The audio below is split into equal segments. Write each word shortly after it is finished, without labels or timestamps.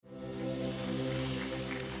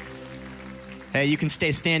Hey, you can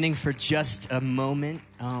stay standing for just a moment.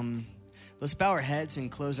 Let's bow our heads and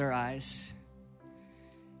close our eyes.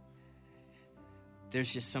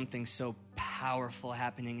 There's just something so powerful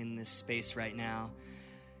happening in this space right now.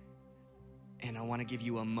 And I want to give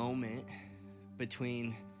you a moment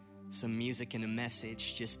between some music and a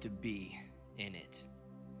message just to be in it.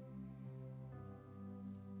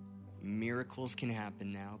 Miracles can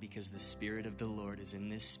happen now because the Spirit of the Lord is in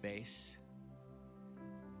this space.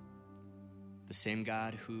 The same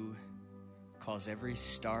God who calls every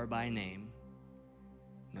star by name,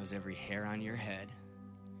 knows every hair on your head,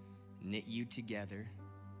 knit you together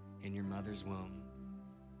in your mother's womb,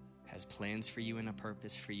 has plans for you and a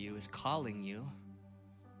purpose for you, is calling you.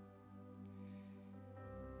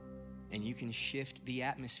 And you can shift the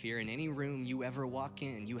atmosphere in any room you ever walk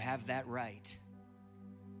in. You have that right.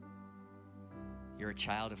 You're a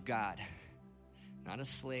child of God, not a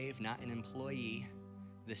slave, not an employee.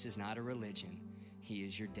 This is not a religion. He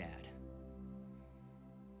is your dad.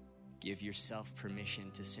 Give yourself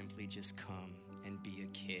permission to simply just come and be a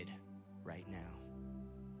kid right now.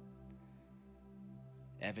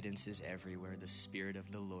 Evidence is everywhere. The Spirit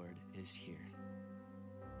of the Lord is here.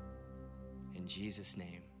 In Jesus'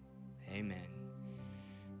 name, amen.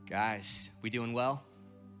 Guys, we doing well?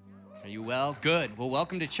 Are you well? Good. Well,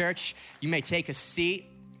 welcome to church. You may take a seat.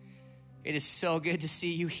 It is so good to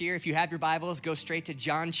see you here. If you have your Bibles, go straight to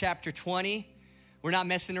John chapter 20. We're not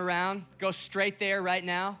messing around. Go straight there right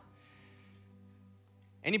now.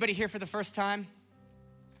 Anybody here for the first time?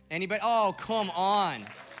 Anybody? Oh, come on.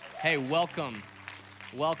 Hey, welcome.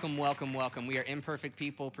 Welcome, welcome, welcome. We are imperfect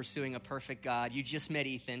people pursuing a perfect God. You just met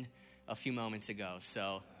Ethan a few moments ago,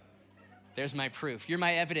 so there's my proof. You're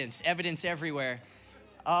my evidence. Evidence everywhere.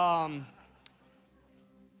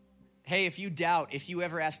 Hey, if you doubt, if you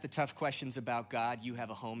ever ask the tough questions about God, you have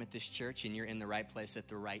a home at this church and you're in the right place at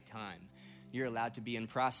the right time. You're allowed to be in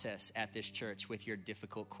process at this church with your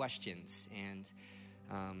difficult questions,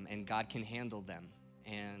 and God can handle them.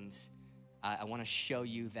 And I want to show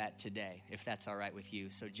you that today, if that's all right with you.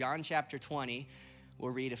 So John chapter 20,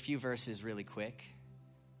 we'll read a few verses really quick.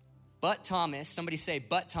 But Thomas, somebody say,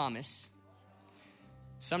 but Thomas,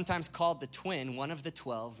 sometimes called the twin, one of the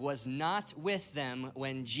 12, was not with them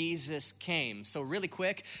when Jesus came. So really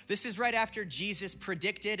quick, this is right after Jesus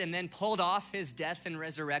predicted and then pulled off his death and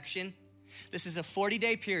resurrection. This is a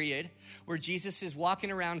 40-day period where Jesus is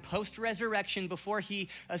walking around post-resurrection before he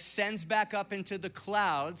ascends back up into the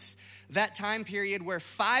clouds. That time period where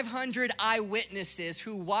 500 eyewitnesses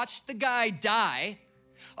who watched the guy die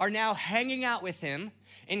are now hanging out with him,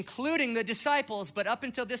 including the disciples. But up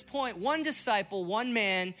until this point, one disciple, one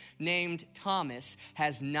man named Thomas,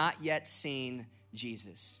 has not yet seen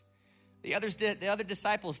Jesus. The other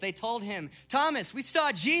disciples, they told him, Thomas, we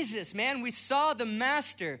saw Jesus, man. We saw the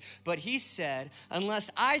master. But he said,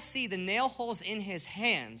 unless I see the nail holes in his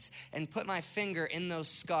hands and put my finger in those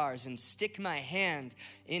scars and stick my hand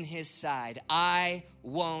in his side, I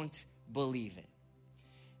won't believe it.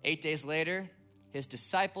 8 days later, his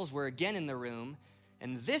disciples were again in the room,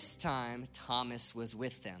 and this time Thomas was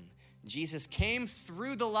with them. Jesus came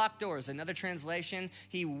through the locked doors. Another translation,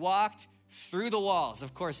 he walked through the walls.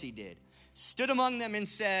 Of course he did. Stood among them and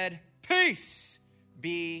said, peace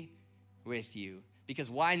be with you. Because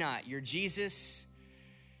why not? You're Jesus.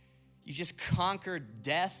 You just conquered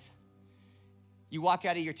death. You walk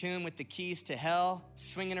out of your tomb with the keys to hell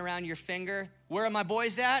swinging around your finger. Where are my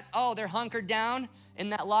boys at? Oh, they're hunkered down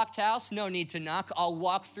in that locked house. No need to knock. I'll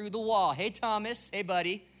walk through the wall. Hey, Thomas. Hey,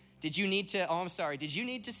 buddy. Did you need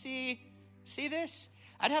to see this?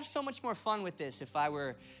 I'd have so much more fun with this if I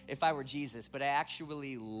were Jesus, but I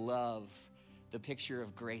actually love the picture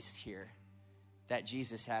of grace here that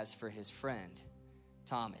Jesus has for his friend,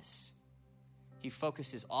 Thomas. He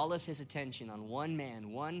focuses all of his attention on one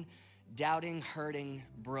man, one doubting, hurting,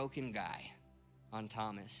 broken guy, on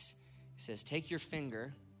Thomas. He says, take your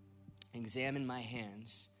finger, examine my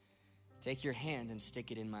hands, take your hand and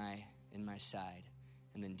stick it in my side.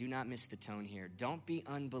 And then do not miss the tone here. Don't be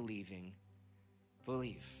unbelieving.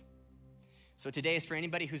 Believe. So today is for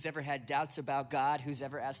anybody who's ever had doubts about God, who's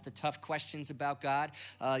ever asked the tough questions about God.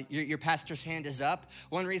 Your pastor's hand is up.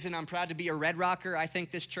 One reason I'm proud to be a Red Rocker, I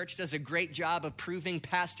think this church does a great job of proving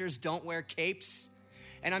pastors don't wear capes.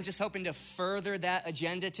 And I'm just hoping to further that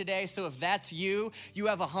agenda today. So if that's you, you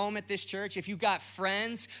have a home at this church. If you've got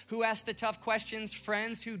friends who ask the tough questions,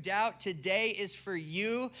 friends who doubt, today is for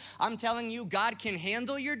you. I'm telling you, God can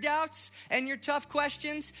handle your doubts and your tough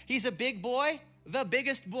questions. He's a big boy. The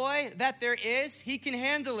biggest boy that there is, he can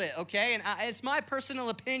handle it, okay? And it's my personal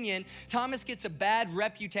opinion, Thomas gets a bad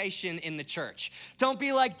reputation in the church. Don't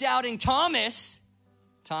be like doubting Thomas.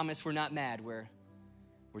 Thomas, we're not mad, we're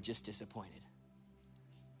just disappointed.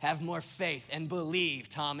 Have more faith and believe,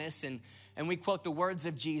 Thomas. And we quote the words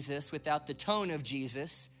of Jesus without the tone of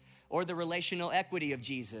Jesus or the relational equity of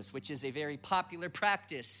Jesus, which is a very popular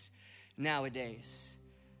practice nowadays.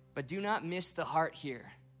 But do not miss the heart here.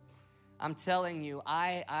 I'm telling you,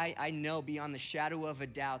 I know beyond the shadow of a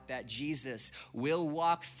doubt that Jesus will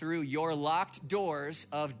walk through your locked doors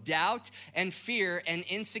of doubt and fear and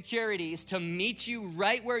insecurities to meet you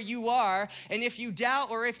right where you are. And if you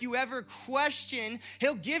doubt or if you ever question,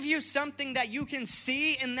 he'll give you something that you can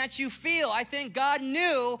see and that you feel. I think God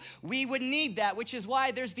knew we would need that, which is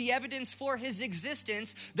why there's the evidence for his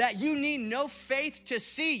existence that you need no faith to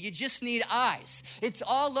see. You just need eyes. It's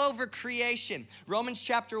all over creation. Romans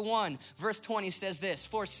chapter 1. Verse 20 says this,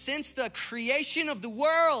 for since the creation of the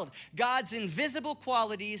world, God's invisible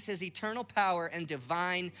qualities, his eternal power and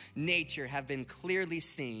divine nature have been clearly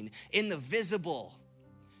seen in the visible,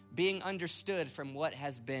 being understood from what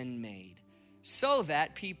has been made, so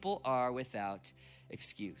that people are without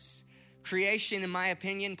excuse. Creation, in my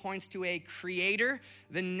opinion, points to a creator.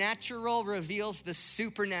 The natural reveals the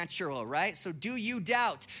supernatural, right? So do you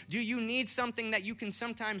doubt? Do you need something that you can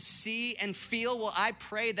sometimes see and feel? Well, I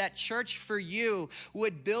pray that church for you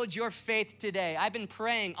would build your faith today. I've been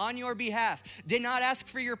praying on your behalf. Did not ask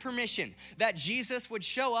for your permission. That Jesus would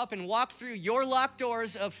show up and walk through your locked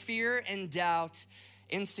doors of fear and doubt,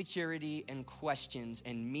 insecurity and questions,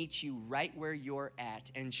 and meet you right where you're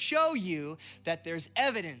at and show you that there's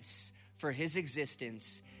evidence for his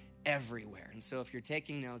existence everywhere. And so if you're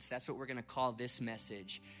taking notes, that's what we're going to call this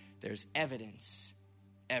message. There's evidence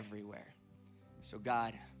everywhere. So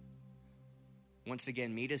God, once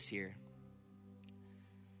again, meet us here.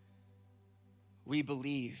 We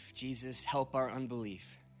believe, Jesus, help our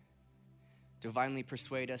unbelief. Divinely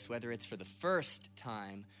persuade us, whether it's for the first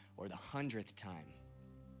time or the 100th time,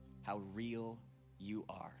 how real you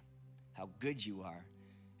are, how good you are,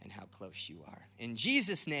 and how close you are. In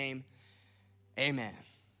Jesus' name, amen.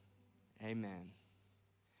 Amen.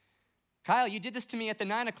 Kyle, you did this to me at the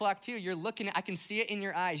 9 o'clock too. You're looking, I can see it in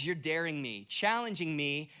your eyes. You're daring me, challenging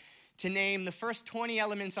me to name the first 20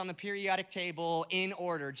 elements on the periodic table in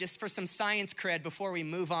order, just for some science cred before we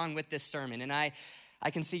move on with this sermon. And I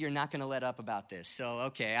can see you're not gonna let up about this. So,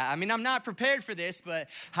 okay, I mean, I'm not prepared for this, but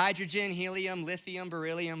hydrogen, helium, lithium,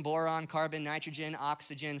 beryllium, boron, carbon, nitrogen,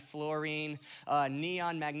 oxygen, fluorine,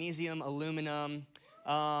 neon, magnesium, aluminum,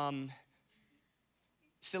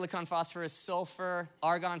 silicon, phosphorus, sulfur,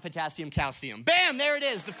 argon, potassium, calcium. Bam, there it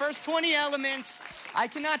is, the first 20 elements. I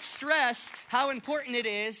cannot stress how important it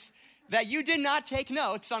is that you did not take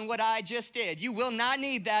notes on what I just did. You will not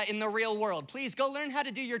need that in the real world. Please go learn how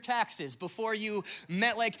to do your taxes before you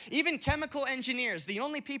met, like even chemical engineers. The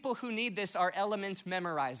only people who need this are element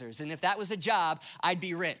memorizers. And if that was a job, I'd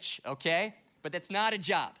be rich, okay? But that's not a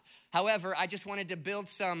job. However, I just wanted to build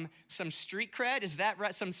some street cred. Is that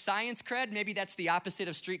right? Some science cred? Maybe that's the opposite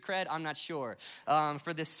of street cred. I'm not sure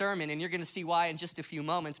for this sermon, and you're going to see why in just a few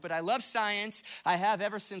moments. But I love science. I have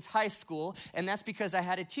ever since high school, and that's because I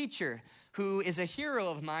had a teacher who is a hero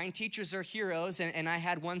of mine. Teachers are heroes, and I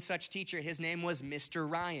had one such teacher. His name was Mr.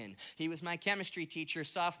 Ryan. He was my chemistry teacher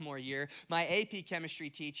sophomore year, my AP chemistry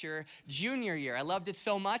teacher junior year. I loved it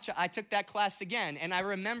so much, I took that class again, and I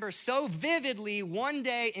remember so vividly one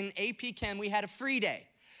day in AP Chem, we had a free day.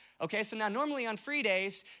 Okay, so now normally on free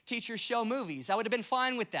days, teachers show movies. I would have been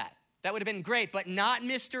fine with that. That would have been great, but not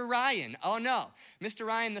Mr. Ryan. Oh no. Mr.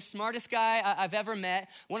 Ryan, the smartest guy I've ever met,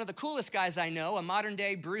 one of the coolest guys I know, a modern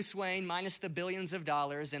day Bruce Wayne minus the billions of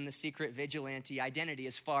dollars and the secret vigilante identity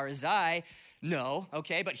as far as I know,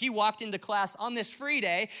 okay? But he walked into class on this free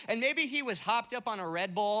day, and maybe he was hopped up on a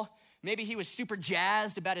Red Bull. Maybe he was super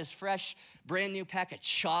jazzed about his fresh, brand new pack of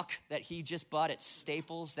chalk that he just bought at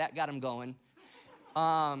Staples. That got him going.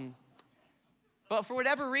 But for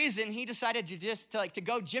whatever reason, he decided to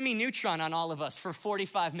go Jimmy Neutron on all of us for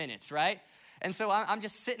 45 minutes, right? And so I'm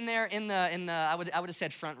just sitting there in the I would have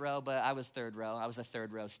said front row, but I was third row. I was a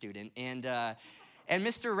third row student. And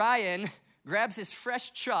Mr. Ryan grabs his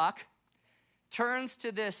fresh chalk, turns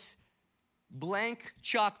to this blank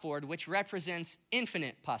chalkboard, which represents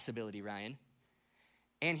infinite possibility, Ryan,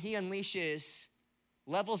 and he unleashes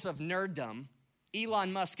levels of nerddom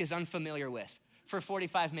Elon Musk is unfamiliar with. for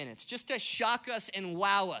 45 minutes just to shock us and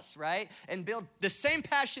wow us, right? And build the same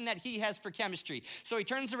passion that he has for chemistry. So he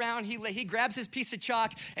turns around, he grabs his piece of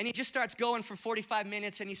chalk, and he just starts going for 45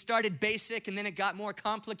 minutes. And he started basic, and then it got more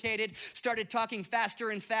complicated, started talking faster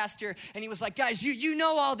and faster. And he was like, guys, you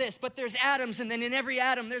know all this, but there's atoms, and then in every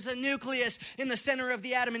atom, there's a nucleus in the center of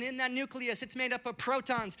the atom. And in that nucleus, it's made up of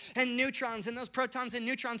protons and neutrons. And those protons and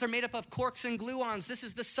neutrons are made up of quarks and gluons. This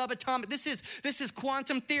is the subatomic. This is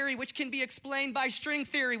quantum theory, which can be explained by string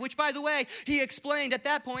theory, which, by the way, he explained at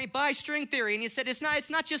that point by string theory. And he said it's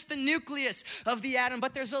not just the nucleus of the atom,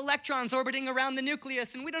 but there's electrons orbiting around the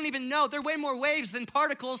nucleus. And we don't even know. They're way more waves than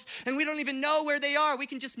particles, and we don't even know where they are. We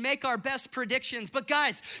can just make our best predictions. But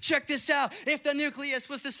guys, check this out. If the nucleus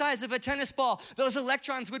was the size of a tennis ball, those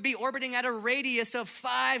electrons would be orbiting at a radius of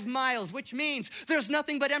 5 miles, which means there's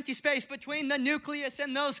nothing but empty space between the nucleus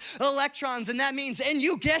and those electrons. And that means, and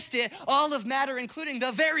you guessed it, all of matter, including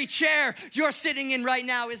the very chair you're sitting in right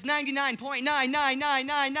now, is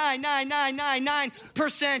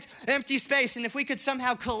 99.9999999% empty space. And if we could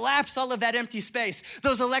somehow collapse all of that empty space,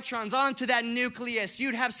 those electrons onto that nucleus,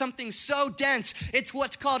 you'd have something so dense, it's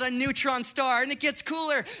what's called a neutron star. And it gets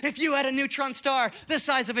cooler. If you had a neutron star the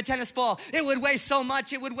size of a tennis ball, it would weigh so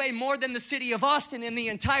much, it would weigh more than the city of Austin, and the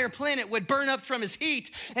entire planet would burn up from his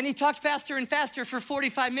heat. And he talked faster and faster for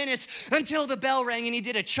 45 minutes until the bell rang, and he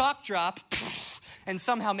did a chalk drop and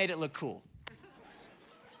somehow made it look cool.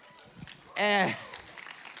 And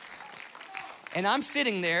I'm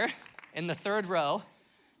sitting there in the third row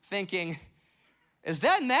thinking, is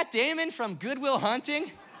that Matt Damon from Good Will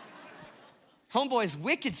Hunting? Homeboy's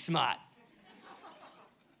wicked smart.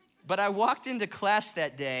 But I walked into class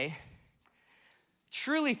that day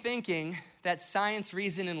truly thinking that science,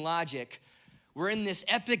 reason, and logic were in this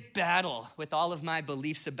epic battle with all of my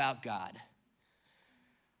beliefs about God.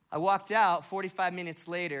 I walked out 45 minutes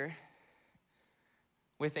later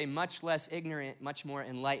with a much less ignorant, much more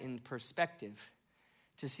enlightened perspective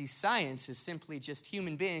to see science as simply just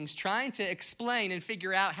human beings trying to explain and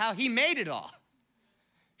figure out how he made it all.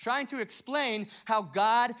 Trying to explain how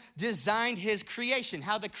God designed his creation,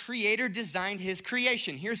 how the Creator designed his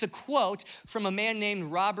creation. Here's a quote from a man named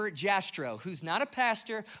Robert Jastrow, who's not a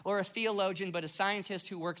pastor or a theologian, but a scientist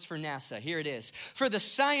who works for NASA. Here it is. For the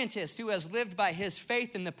scientist who has lived by his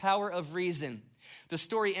faith in the power of reason, the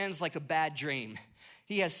story ends like a bad dream.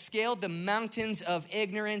 He has scaled the mountains of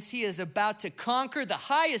ignorance. He is about to conquer the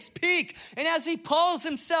highest peak. And as he pulls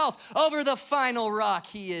himself over the final rock,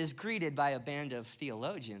 he is greeted by a band of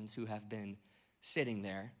theologians who have been sitting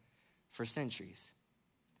there for centuries.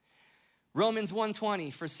 Romans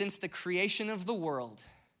 1:20, for since the creation of the world,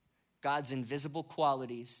 God's invisible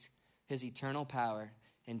qualities, his eternal power,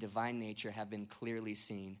 and divine nature have been clearly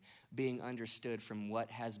seen, being understood from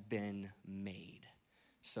what has been made,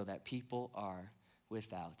 so that people are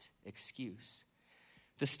without excuse.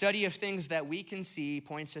 The study of things that we can see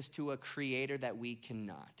points us to a creator that we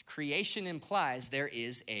cannot. Creation implies there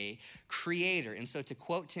is a creator. And so to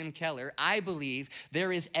quote Tim Keller, I believe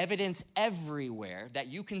there is evidence everywhere that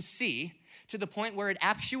you can see to the point where it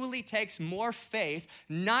actually takes more faith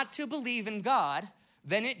not to believe in God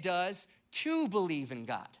than it does to believe in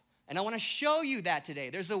God. And I want to show you that today.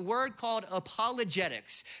 There's a word called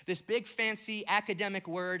apologetics, this big fancy academic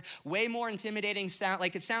word, way more intimidating,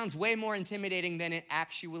 it sounds way more intimidating than it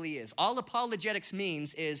actually is. All apologetics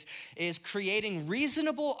means is creating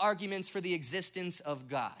reasonable arguments for the existence of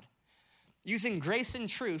God. Using grace and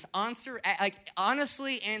truth,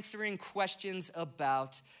 honestly answering questions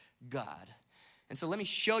about God. And so let me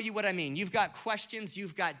show you what I mean. You've got questions,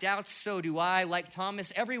 you've got doubts, so do I. Like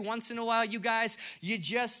Thomas, every once in a while, you guys, you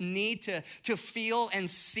just need to feel and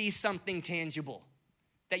see something tangible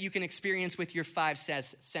that you can experience with your 5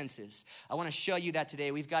 senses. I want to show you that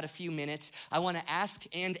today. We've got a few minutes. I want to ask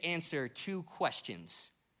and answer 2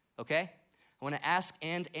 questions, okay? I want to ask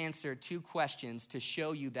and answer 2 questions to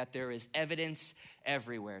show you that there is evidence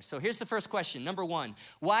everywhere. So here's the first question. Number 1,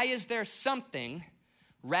 why is there something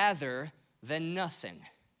rather than nothing?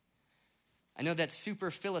 I know that's super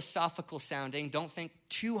philosophical sounding. Don't think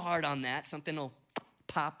too hard on that. Something will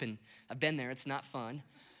pop, and I've been there. It's not fun.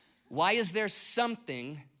 Why is there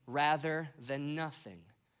something rather than nothing?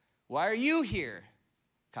 Why are you here,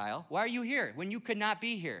 Kyle? Why are you here when you could not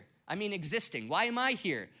be here? I mean, existing. Why am I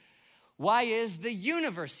here? Why is the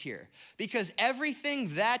universe here? Because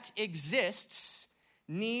everything that exists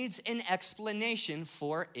needs an explanation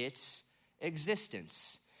for its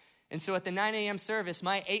existence. And so at the 9 a.m. service,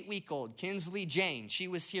 my 8-week-old, Kinsley Jane, she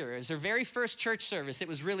was here. It was her very first church service. It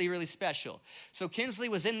was really, really special. So Kinsley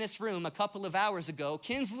was in this room a couple of hours ago.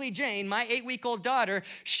 Kinsley Jane, my 8-week-old daughter,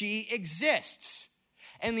 she exists.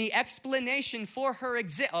 And the explanation for her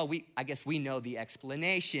I guess we know the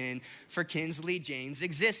explanation for Kinsley Jane's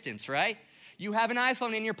existence, right? You have an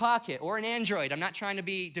iPhone in your pocket or an Android. I'm not trying to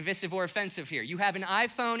be divisive or offensive here. You have an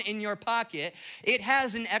iPhone in your pocket. It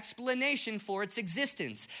has an explanation for its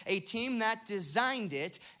existence, a team that designed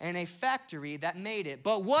it and a factory that made it.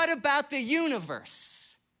 But what about the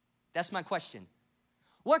universe? That's my question.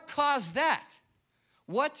 What caused that?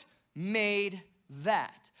 What made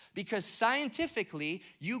that? Because scientifically,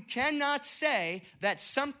 you cannot say that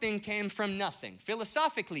something came from nothing.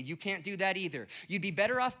 Philosophically, you can't do that either. You'd be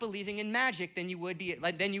better off believing in magic than you would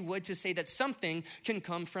to say that something can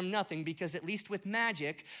come from nothing, because at least with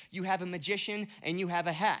magic, you have a magician and you have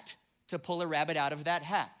a hat to pull a rabbit out of that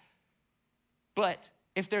hat. But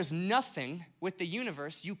if there's nothing with the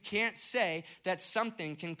universe, you can't say that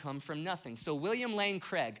something can come from nothing. So William Lane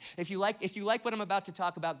Craig, if you like what I'm about to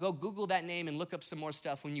talk about, go Google that name and look up some more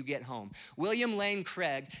stuff when you get home. William Lane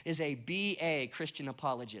Craig is a BA Christian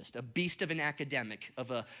apologist, a beast of an academic,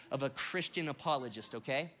 of a Christian apologist,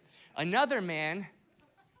 okay? Another man,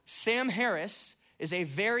 Sam Harris, is a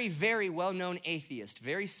very, very well-known atheist,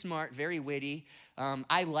 very smart, very witty.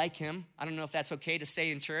 I like him. I don't know if that's okay to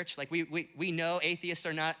say in church. Like we know atheists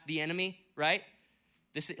are not the enemy, right?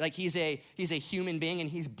 He's a human being and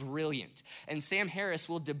he's brilliant. And Sam Harris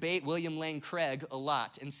will debate William Lane Craig a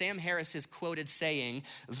lot. And Sam Harris is quoted saying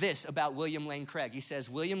this about William Lane Craig. He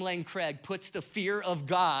says, William Lane Craig puts the fear of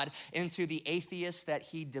God into the atheists that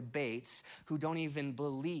he debates who don't even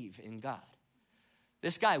believe in God.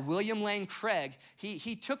 This guy, William Lane Craig,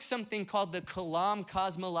 he took something called the Kalam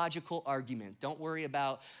cosmological argument. Don't worry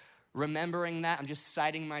about remembering that. I'm just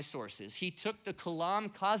citing my sources. He took the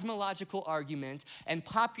Kalam cosmological argument and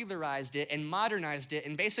popularized it and modernized it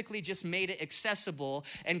and basically just made it accessible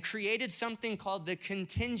and created something called the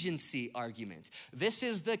contingency argument. This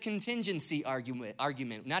is the contingency argument.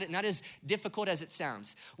 Not as difficult as it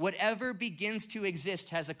sounds. Whatever begins to exist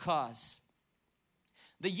has a cause.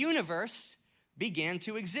 The universe began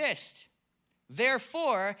to exist.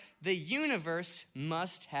 Therefore, the universe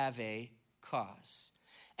must have a cause.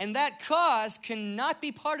 And that cause cannot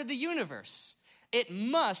be part of the universe. It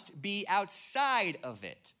must be outside of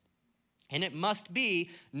it. And it must be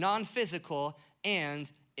non-physical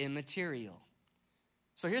and immaterial.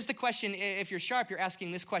 So here's the question. If you're sharp, you're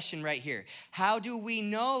asking this question right here. How do we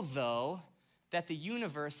know, though, that the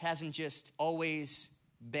universe hasn't just always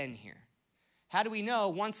been here? How do we know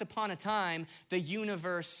once upon a time the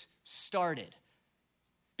universe started?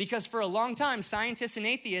 Because for a long time, scientists and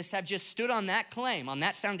atheists have just stood on that claim, on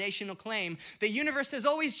that foundational claim. The universe has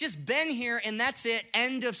always just been here and that's it,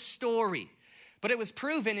 end of story. But it was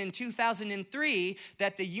proven in 2003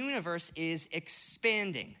 that the universe is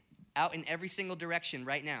expanding out in every single direction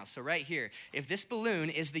right now. So right here, if this balloon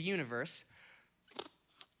is the universe,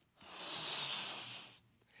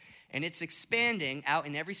 and it's expanding out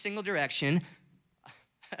in every single direction,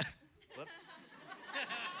 whoops.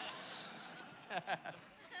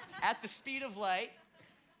 At the speed of light.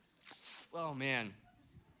 Oh, man.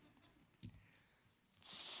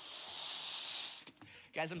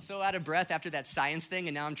 Guys, I'm so out of breath after that science thing,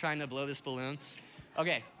 and now I'm trying to blow this balloon.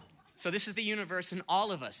 Okay, so this is the universe and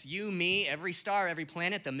all of us. You, me, every star, every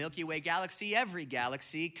planet, the Milky Way galaxy, every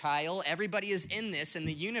galaxy, Kyle, everybody is in this, and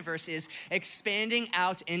the universe is expanding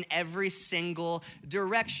out in every single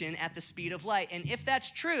direction at the speed of light. And if that's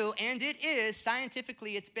true, and it is,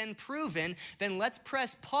 scientifically it's been proven, then let's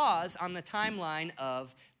press pause on the timeline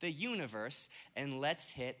of the universe, and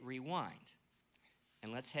let's hit rewind.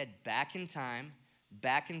 And let's head back in time,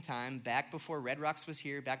 back before Red Rocks was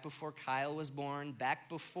here, back before Kyle was born, back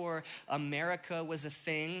before America was a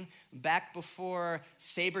thing, back before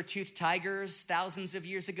saber-toothed tigers thousands of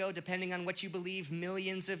years ago, depending on what you believe,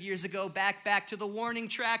 millions of years ago, back to the warning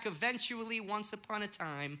track. Eventually, once upon a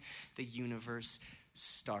time, the universe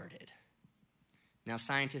started. Now,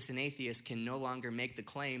 scientists and atheists can no longer make the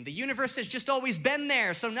claim, the universe has just always been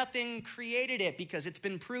there, so nothing created it, because it's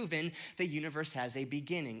been proven the universe has a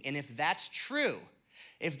beginning. And if that's true,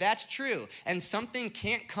 and something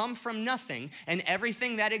can't come from nothing, and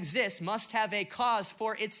everything that exists must have a cause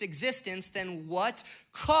for its existence, then what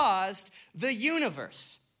caused the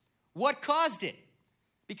universe? What caused it?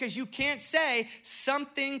 Because you can't say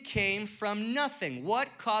something came from nothing.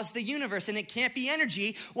 What caused the universe? And it can't be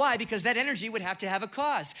energy. Why? Because that energy would have to have a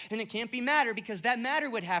cause. And it can't be matter, because that matter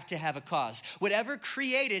would have to have a cause. Whatever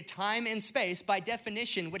created time and space, by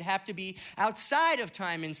definition, would have to be outside of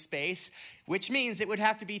time and space, which means it would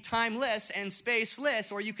have to be timeless and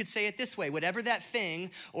spaceless, or you could say it this way: whatever that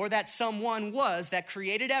thing or that someone was that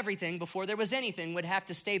created everything before there was anything would have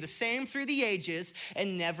to stay the same through the ages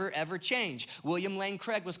and never ever change. William Lane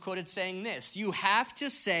Craig was quoted saying this: you have to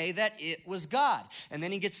say that it was God. And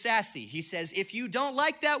then he gets sassy. He says, if you don't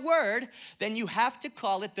like that word, then you have to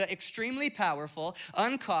call it the extremely powerful,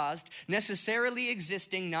 uncaused, necessarily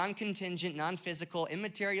existing, non-contingent, non-physical,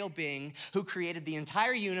 immaterial being who created the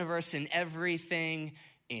entire universe and everything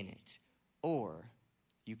in it. Or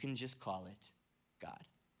you can just call it God.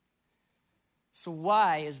 So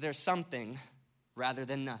why is there something rather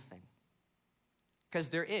than nothing? Because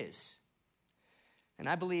there is. And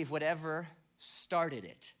I believe whatever started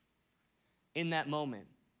it in that moment,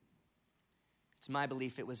 it's my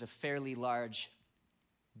belief it was a fairly large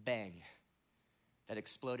bang that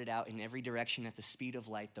exploded out in every direction at the speed of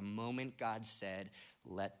light the moment God said,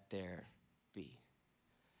 let there be.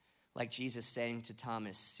 Like Jesus saying to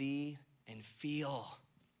Thomas, see and feel.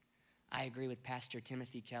 I agree with Pastor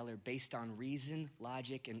Timothy Keller, based on reason,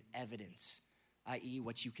 logic, and evidence, i.e.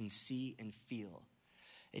 what you can see and feel.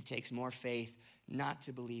 It takes more faith not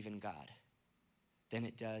to believe in God than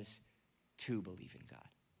it does to believe in God.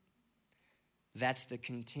 That's the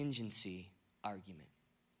contingency argument.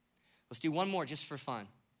 Let's do one more just for fun.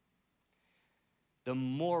 The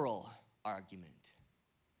moral argument.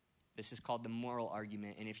 This is called the moral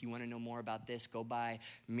argument. And if you want to know more about this, go buy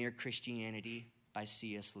Mere Christianity by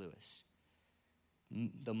C.S. Lewis.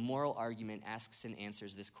 The moral argument asks and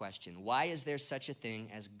answers this question: why is there such a thing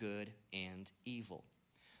as good and evil?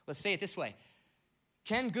 Let's say it this way: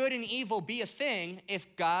 can good and evil be a thing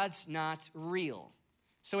if God's not real?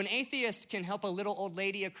 So an atheist can help a little old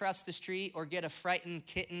lady across the street or get a frightened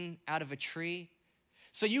kitten out of a tree.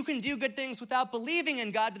 So you can do good things without believing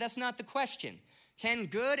in God, but that's not the question. Can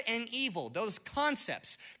good and evil, those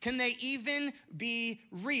concepts, can they even be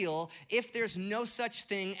real if there's no such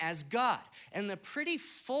thing as God? And the pretty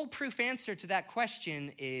foolproof answer to that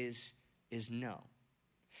question is no.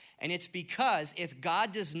 And it's because if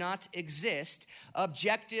God does not exist,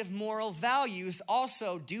 objective moral values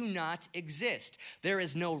also do not exist. There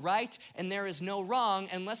is no right and there is no wrong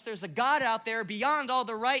unless there's a God out there beyond all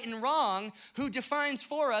the right and wrong who defines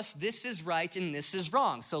for us this is right and this is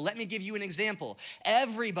wrong. So let me give you an example.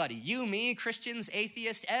 Everybody, you, me, Christians,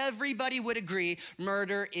 atheists, everybody would agree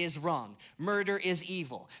murder is wrong. Murder is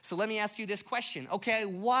evil. So let me ask you this question. Okay,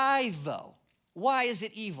 why though? Why is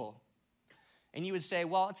it evil? And you would say,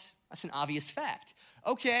 well, that's an obvious fact.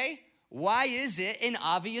 Okay, why is it an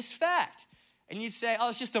obvious fact? And you'd say, oh,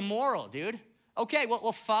 it's just a moral, dude. Okay, well,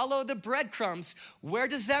 we'll follow the breadcrumbs. Where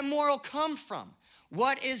does that moral come from?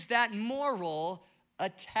 What is that moral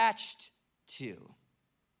attached to?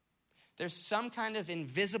 There's some kind of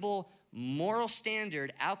invisible moral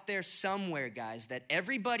standard out there somewhere, guys, that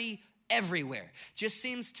everybody everywhere just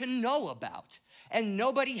seems to know about, and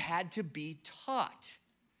nobody had to be taught.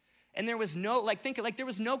 And there was no, there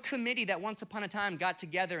was no committee that once upon a time got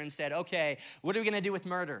together and said, okay, what are we gonna do with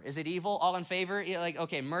murder? Is it evil? All in favor?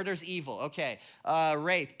 Okay, murder's evil. Okay,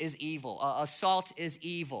 rape is evil. Assault is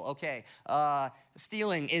evil. Okay,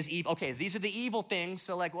 stealing is evil. Okay, these are the evil things.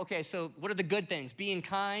 So so what are the good things? Being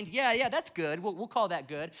kind? Yeah, that's good. We'll call that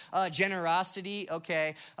good. Generosity,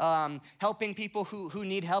 okay. Helping people who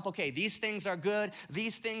need help. Okay, these things are good.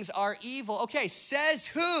 These things are evil. Okay, says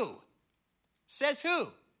who? Says who?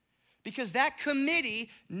 Because that committee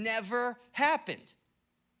never happened.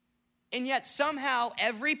 And yet somehow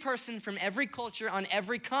every person from every culture on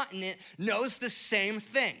every continent knows the same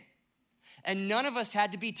thing. And none of us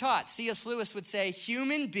had to be taught. C.S. Lewis would say,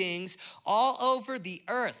 human beings all over the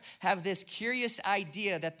earth have this curious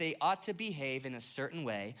idea that they ought to behave in a certain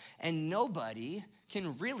way, and nobody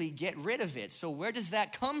can really get rid of it. So where does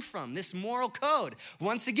that come from, this moral code?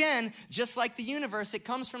 Once again, just like the universe, it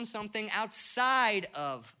comes from something outside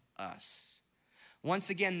of us.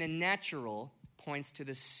 Once again, the natural points to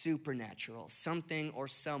the supernatural, something or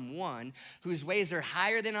someone whose ways are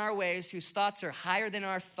higher than our ways, whose thoughts are higher than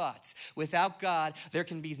our thoughts. Without God, there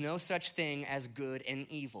can be no such thing as good and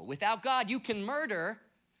evil. Without God, you can murder.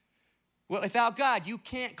 Well, without God, you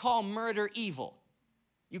can't call murder evil.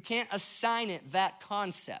 You can't assign it that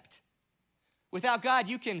concept. Without God,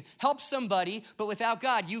 you can help somebody, but without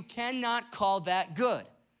God, you cannot call that good.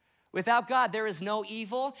 Without God, there is no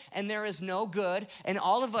evil and there is no good, and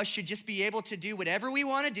all of us should just be able to do whatever we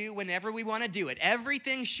want to do whenever we want to do it.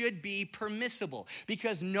 Everything should be permissible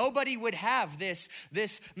because nobody would have this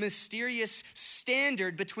mysterious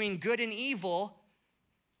standard between good and evil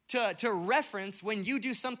to reference when you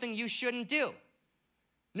do something you shouldn't do.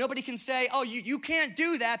 Nobody can say, oh, you can't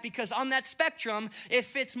do that because on that spectrum, it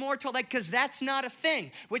fits more to because that's not a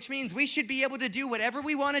thing, which means we should be able to do whatever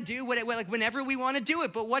we want to do, whenever we want to do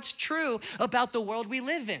it. But what's true about the world we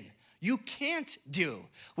live in? You can't do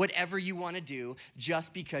whatever you want to do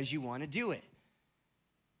just because you want to do it.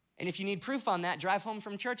 And if you need proof on that, drive home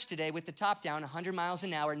from church today with the top down, 100 miles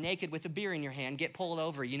an hour, naked with a beer in your hand, get pulled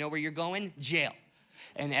over. You know where you're going? Jail.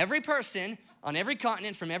 And every person on every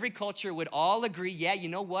continent, from every culture, would all agree, yeah, you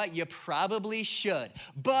know what? You probably should.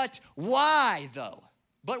 But why, though?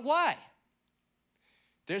 But why?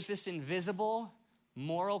 There's this invisible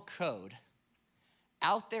moral code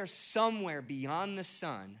out there somewhere beyond the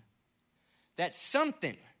sun that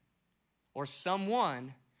something or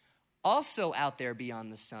someone also out there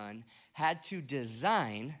beyond the sun had to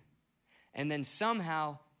design and then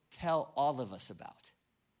somehow tell all of us about.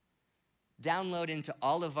 Download into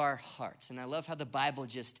all of our hearts. And I love how the Bible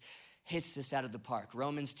just hits this out of the park.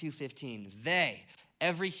 Romans 2:15,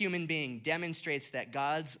 every human being demonstrates that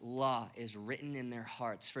God's law is written in their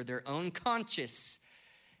hearts for their own conscience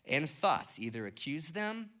and thoughts either accuse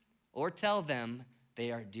them or tell them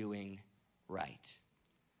they are doing right.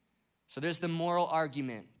 So there's the moral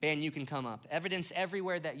argument. Ben, you can come up. Evidence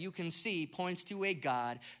everywhere that you can see points to a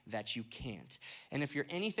God that you can't. And if you're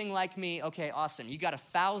anything like me, okay, awesome. You got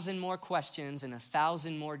 1,000 more questions and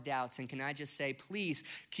 1,000 more doubts. And can I just say, please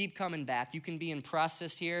keep coming back. You can be in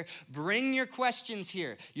process here. Bring your questions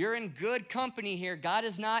here. You're in good company here. God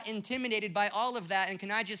is not intimidated by all of that. And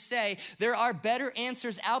can I just say, there are better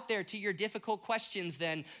answers out there to your difficult questions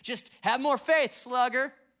than just have more faith,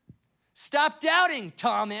 slugger. Stop doubting,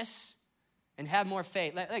 Thomas. And have more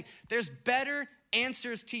faith. There's better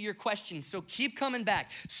answers to your questions. So keep coming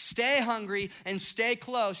back. Stay hungry and stay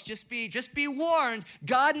close. Just be warned.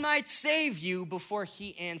 God might save you before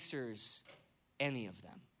he answers any of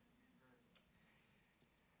them.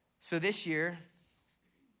 So this year,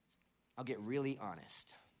 I'll get really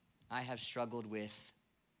honest. I have struggled with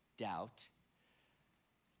doubt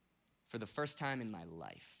for the first time in my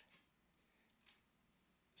life.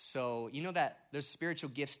 So you know that there's spiritual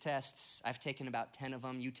gifts tests. I've taken about 10 of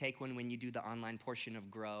them. You take one when you do the online portion of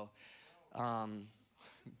Grow.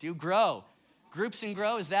 Do Grow. Groups and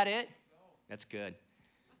Grow, is that it? That's good.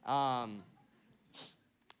 And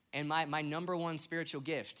my number one spiritual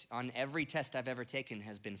gift on every test I've ever taken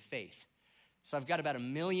has been faith. So I've got about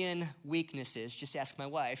 1 million weaknesses. Just ask my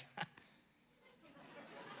wife.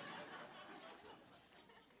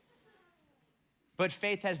 But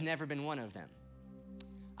faith has never been one of them.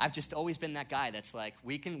 I've just always been that guy that's like,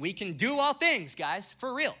 we can do all things, guys,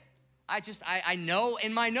 for real. I know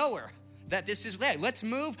in my knower that this is, hey, let's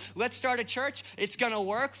move, let's start a church, it's gonna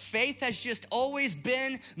work. Faith has just always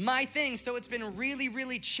been my thing. So it's been really,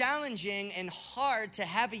 really challenging and hard to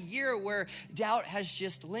have a year where doubt has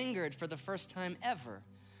just lingered for the first time ever.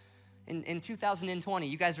 In 2020,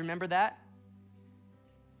 you guys remember that?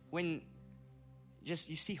 When you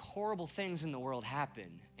see horrible things in the world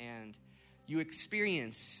happen and you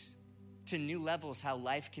experience to new levels how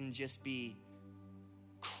life can just be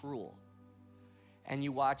cruel. And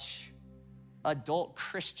you watch adult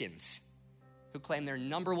Christians who claim their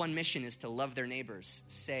number one mission is to love their neighbors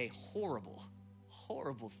say horrible,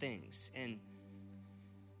 horrible things. And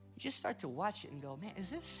you just start to watch it and go, man,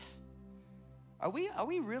 are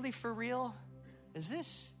we really for real?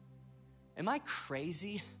 Am I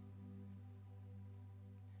crazy?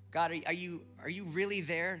 God, are you really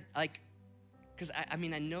there? Because I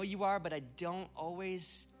know you are, but I don't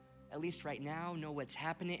always, at least right now, know what's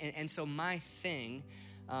happening. And so my thing,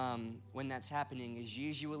 when that's happening, is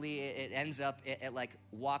usually it ends up, it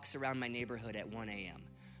walks around my neighborhood at 1 a.m.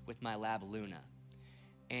 with my lab Luna.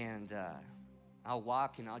 And I'll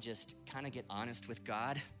walk and I'll just kind of get honest with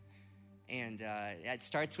God. And it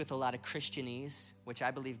starts with a lot of Christianese, which I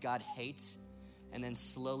believe God hates. And then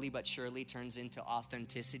slowly but surely turns into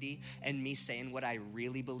authenticity and me saying what I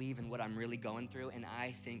really believe and what I'm really going through. And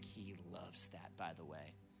I think he loves that, by the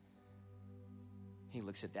way. He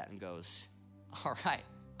looks at that and goes, all right,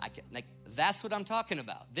 that's what I'm talking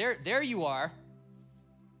about. There you are.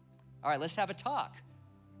 All right, let's have a talk.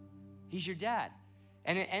 He's your dad.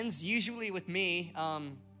 And it ends usually with me,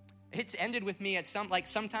 it's ended with me at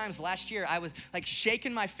sometimes last year, I was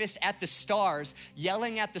shaking my fist at the stars,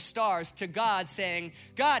 yelling at the stars to God saying,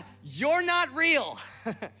 God, you're not real.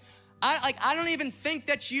 I don't even think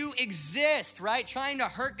that you exist, right? Trying to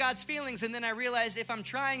hurt God's feelings. And then I realized if I'm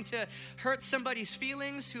trying to hurt somebody's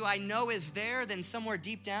feelings who I know is there, then somewhere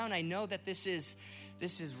deep down, I know that this is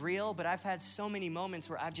real. But I've had so many moments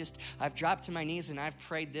where I've dropped to my knees and I've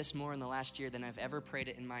prayed this more in the last year than I've ever prayed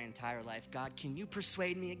it in my entire life. God, can you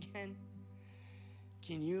persuade me again?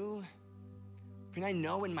 can I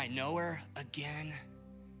know in my knower again?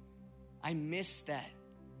 I miss that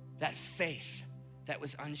faith that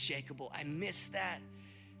was unshakable. I miss that.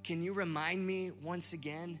 Can you remind me once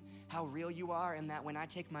again how real you are, and that when I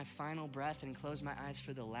take my final breath and close my eyes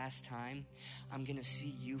for the last time, I'm gonna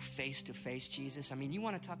see you face to face, Jesus? I mean, you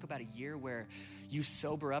wanna talk about a year where you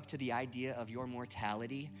sober up to the idea of your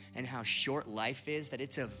mortality and how short life is, that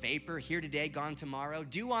it's a vapor, here today, gone tomorrow,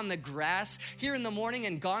 dew on the grass, here in the morning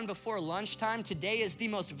and gone before lunchtime. Today is the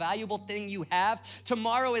most valuable thing you have.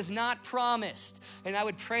 Tomorrow is not promised. And I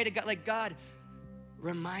would pray to God, like, God,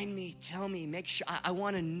 remind me, tell me, make sure, I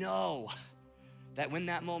wanna know that when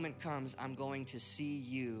that moment comes, I'm going to see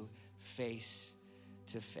you face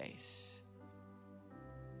to face.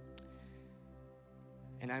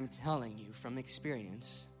 And I'm telling you from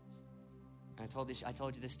experience, I told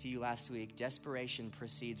you this to you last week, desperation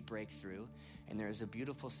precedes breakthrough, and there is a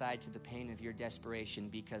beautiful side to the pain of your desperation,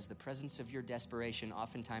 because the presence of your desperation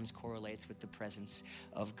oftentimes correlates with the presence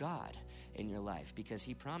of God in your life, because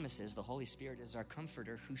he promises the Holy Spirit is our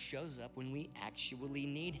comforter who shows up when we actually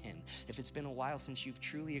need him. If it's been a while since you've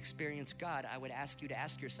truly experienced God, I would ask you to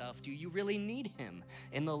ask yourself, do you really need him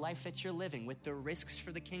in the life that you're living with the risks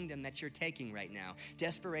for the kingdom that you're taking right now?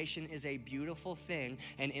 Desperation is a beautiful thing,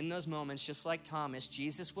 and in those moments, just like Thomas,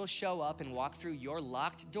 Jesus will show up and walk through your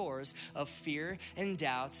locked doors of fear and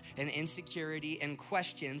doubts and insecurity and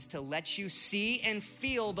questions to let you see and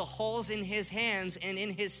feel the holes in his hands and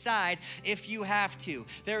in his side if you have to.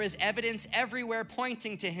 There is evidence everywhere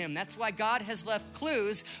pointing to him. That's why God has left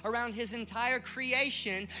clues around his entire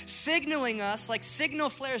creation, signaling us like signal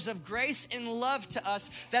flares of grace and love to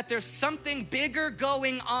us that there's something bigger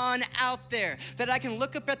going on out there, that I can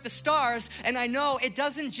look up at the stars and I know it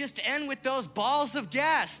doesn't just end with those balls of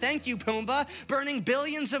gas, thank you Pumbaa, burning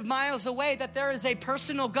billions of miles away, that there is a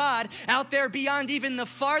personal God out there beyond even the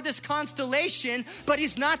farthest constellation, but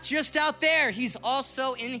he's not just out there, he's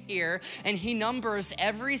also in here, and he numbers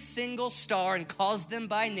every single star and calls them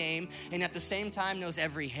by name, and at the same time knows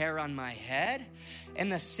every hair on my head.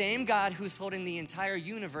 And the same God who's holding the entire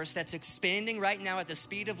universe that's expanding right now at the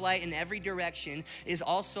speed of light in every direction is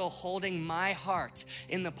also holding my heart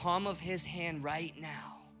in the palm of his hand right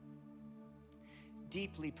now.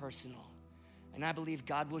 Deeply personal. And I believe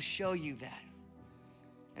God will show you that.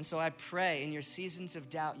 And so I pray in your seasons of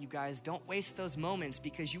doubt, you guys, don't waste those moments,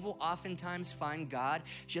 because you will oftentimes find God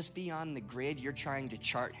just beyond the grid you're trying to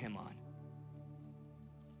chart him on.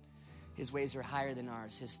 His ways are higher than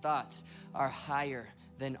ours. His thoughts are higher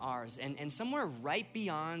than ours. And somewhere right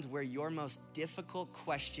beyond where your most difficult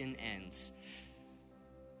question ends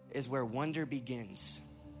is where wonder begins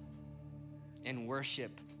and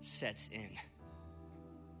worship sets in.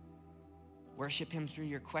 Worship him through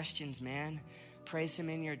your questions, man. Praise him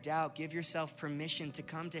in your doubt. Give yourself permission to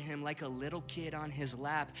come to him like a little kid on his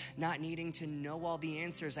lap, not needing to know all the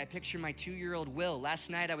answers. I picture my 2-year-old Will. Last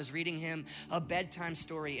night I was reading him a bedtime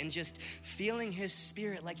story and just feeling his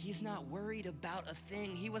spirit like he's not worried about a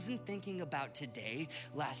thing. He wasn't thinking about today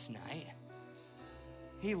last night.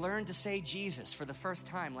 He learned to say Jesus for the first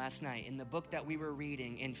time last night in the book that we were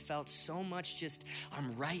reading, and felt so much just,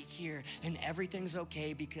 I'm right here and everything's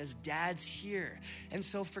okay because Dad's here. And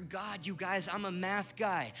so for God, you guys, I'm a math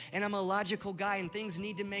guy and I'm a logical guy and things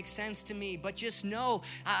need to make sense to me. But just know,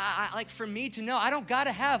 like for me to know, I don't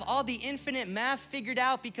gotta have all the infinite math figured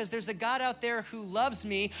out, because there's a God out there who loves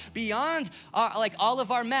me beyond all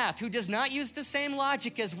of our math, who does not use the same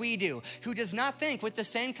logic as we do, who does not think with the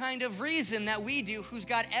same kind of reason that we do, who's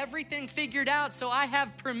got everything figured out. So I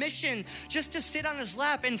have permission just to sit on his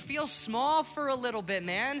lap and feel small for a little bit,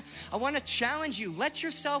 man. I want to challenge you. Let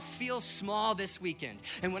yourself feel small this weekend.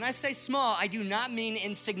 And when I say small, I do not mean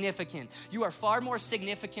insignificant. You are far more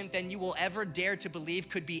significant than you will ever dare to believe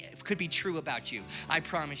could be true about you. I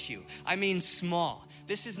promise you. I mean small.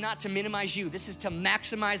 This is not to minimize you. This is to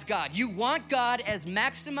maximize God. You want God as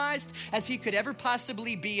maximized as he could ever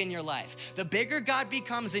possibly be in your life. The bigger God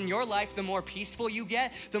becomes in your life, the more peaceful you get,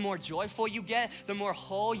 the more joyful you get, the more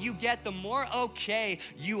whole you get, the more okay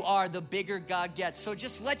you are, the bigger God gets. So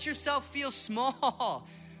just let yourself feel small.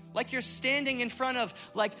 Like you're standing in front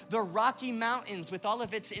of like the Rocky Mountains with all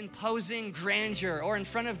of its imposing grandeur, or in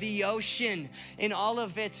front of the ocean in all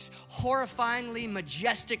of its horrifyingly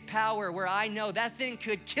majestic power, where I know that thing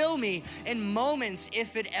could kill me in moments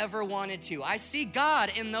if it ever wanted to. I see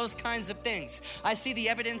God in those kinds of things. I see the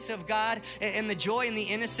evidence of God in the joy and the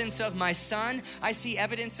innocence of my son. I see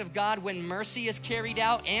evidence of God when mercy is carried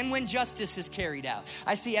out and when justice is carried out.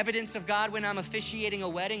 I see evidence of God when I'm officiating a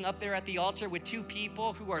wedding up there at the altar with two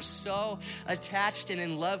people who are are so attached and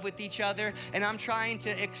in love with each other. And I'm trying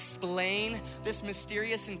to explain this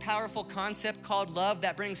mysterious and powerful concept called love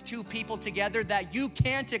that brings two people together that you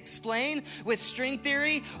can't explain with string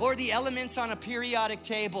theory or the elements on a periodic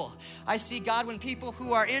table. I see God when people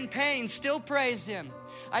who are in pain still praise him.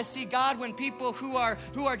 I see God when people who are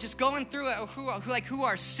just going through it, who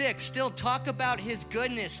are sick, still talk about his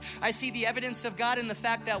goodness. I see the evidence of God in the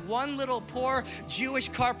fact that one little poor Jewish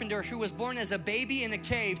carpenter who was born as a baby in a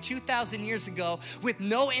cave 2,000 years ago with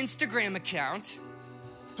no Instagram account,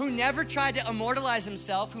 who never tried to immortalize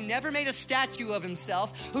himself, who never made a statue of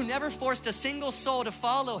himself, who never forced a single soul to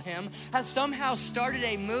follow him, has somehow started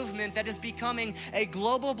a movement that is becoming a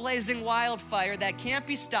global blazing wildfire that can't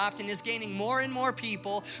be stopped and is gaining more and more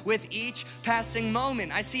people with each passing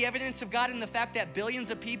moment. I see evidence of God in the fact that billions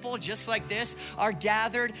of people just like this are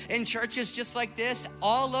gathered in churches just like this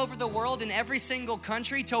all over the world in every single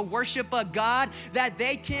country to worship a God that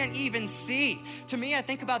they can't even see. To me, I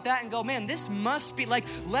think about that and go, man, this must be like,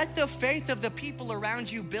 let the faith of the people around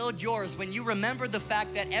you build yours when you remember the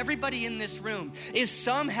fact that everybody in this room is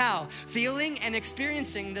somehow feeling and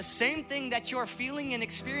experiencing the same thing that you're feeling and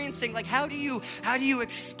experiencing. Like, how do you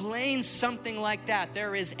explain something like that?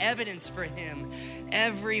 There is evidence for him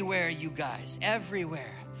everywhere, you guys,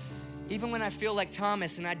 everywhere. Even when I feel like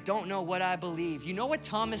Thomas and I don't know what I believe, you know what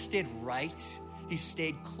Thomas did right? He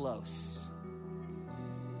stayed close.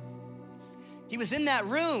 He was in that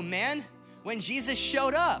room, man, when Jesus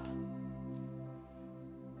showed up.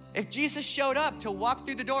 If Jesus showed up to walk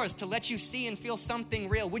through the doors to let you see and feel something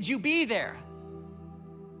real, would you be there?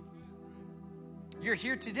 You're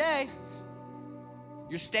here today.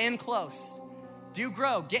 You're staying close. Do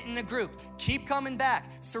grow, get in a group, keep coming back.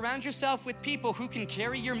 Surround yourself with people who can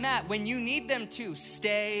carry your mat when you need them to.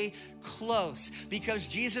 Stay close because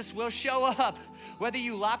Jesus will show up whether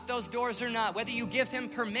you lock those doors or not, whether you give him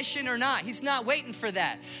permission or not. He's not waiting for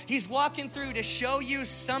that. He's walking through to show you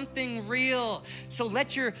something real. So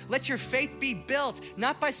let your faith be built,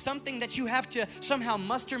 not by something that you have to somehow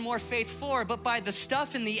muster more faith for, but by the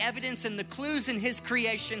stuff and the evidence and the clues in his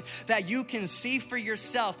creation that you can see for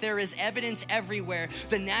yourself. There is evidence everywhere.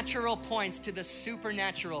 The natural points to the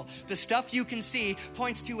supernatural. The stuff you can see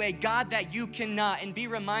points to a God that you cannot. And be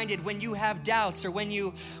reminded when you have doubts or when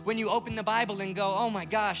you open the Bible and go, oh my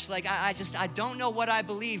gosh, like I don't know what I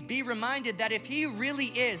believe. Be reminded that if he really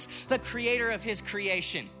is the creator of his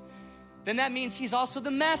creation, then that means he's also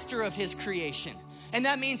the master of his creation. And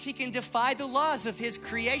that means he can defy the laws of his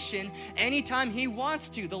creation anytime he wants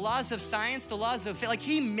to. The laws of science, the laws of, like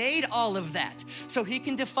he made all of that. So he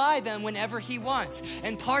can defy them whenever he wants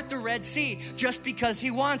and part the Red Sea just because he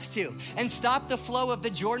wants to and stop the flow of the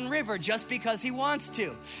Jordan River just because he wants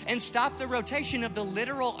to and stop the rotation of the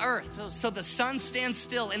literal earth so the sun stands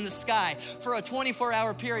still in the sky for a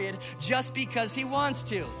 24-hour period just because he wants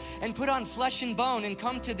to and put on flesh and bone and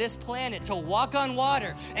come to this planet to walk on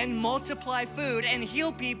water and multiply food and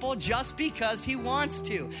heal people just because he wants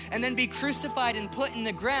to, and then be crucified and put in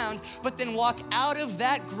the ground, but then walk out of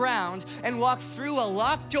that ground and walk through a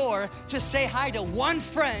locked door to say hi to one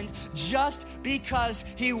friend just because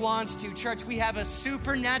he wants to. Church, we have a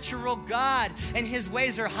supernatural God, and his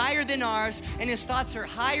ways are higher than ours, and his thoughts are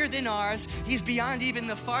higher than ours. He's beyond even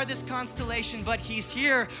the farthest constellation, but he's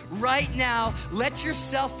here right now. Let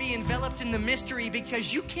yourself be enveloped in the mystery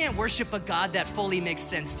because you can't worship a God that fully makes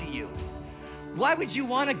sense to you. Why would you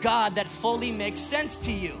want a God that fully makes sense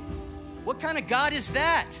to you? What kind of God is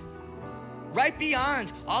that? Right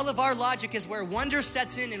beyond all of our logic is where wonder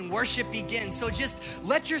sets in and worship begins. So just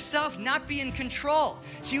let yourself not be in control.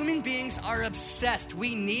 Human beings are obsessed.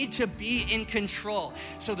 We need to be in control.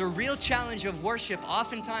 So the real challenge of worship,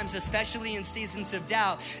 oftentimes, especially in seasons of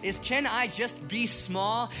doubt, is can I just be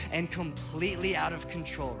small and completely out of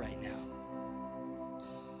control right now?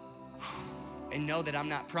 And know that I'm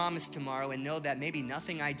not promised tomorrow, and know that maybe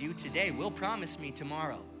nothing I do today will promise me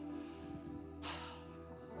tomorrow.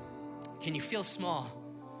 Can you feel small?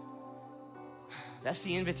 That's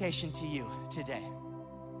the invitation to you today.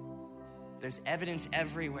 There's evidence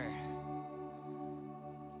everywhere.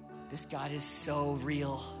 This God is so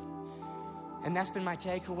real. And that's been my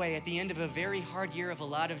takeaway at the end of a very hard year of a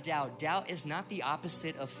lot of doubt. Doubt is not the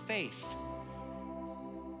opposite of faith.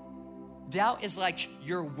 Doubt is like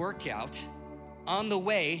your workout on the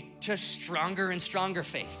way to stronger and stronger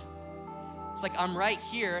faith. It's like I'm right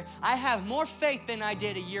here. I have more faith than I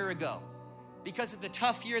did a year ago because of the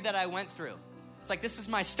tough year that I went through. It's like this is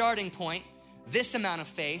my starting point, this amount of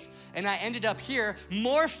faith, and I ended up here,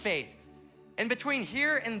 more faith. And between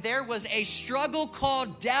here and there was a struggle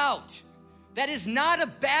called doubt. That is not a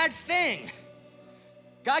bad thing.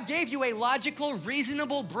 God gave you a logical,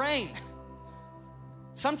 reasonable brain.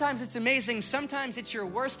 Sometimes it's amazing, sometimes it's your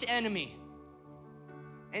worst enemy.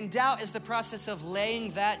 And doubt is the process of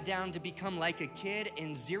laying that down to become like a kid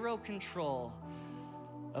in zero control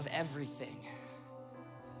of everything.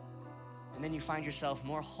 And then you find yourself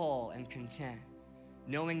more whole and content,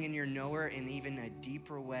 knowing in your knower in even a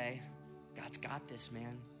deeper way, God's got this,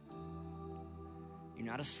 man. You're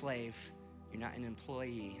not a slave. You're not an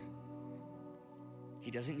employee. He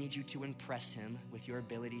doesn't need you to impress him with your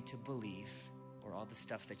ability to believe or all the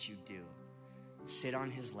stuff that you do. Sit on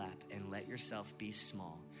his lap and let yourself be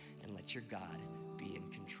small and let your God be in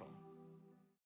control.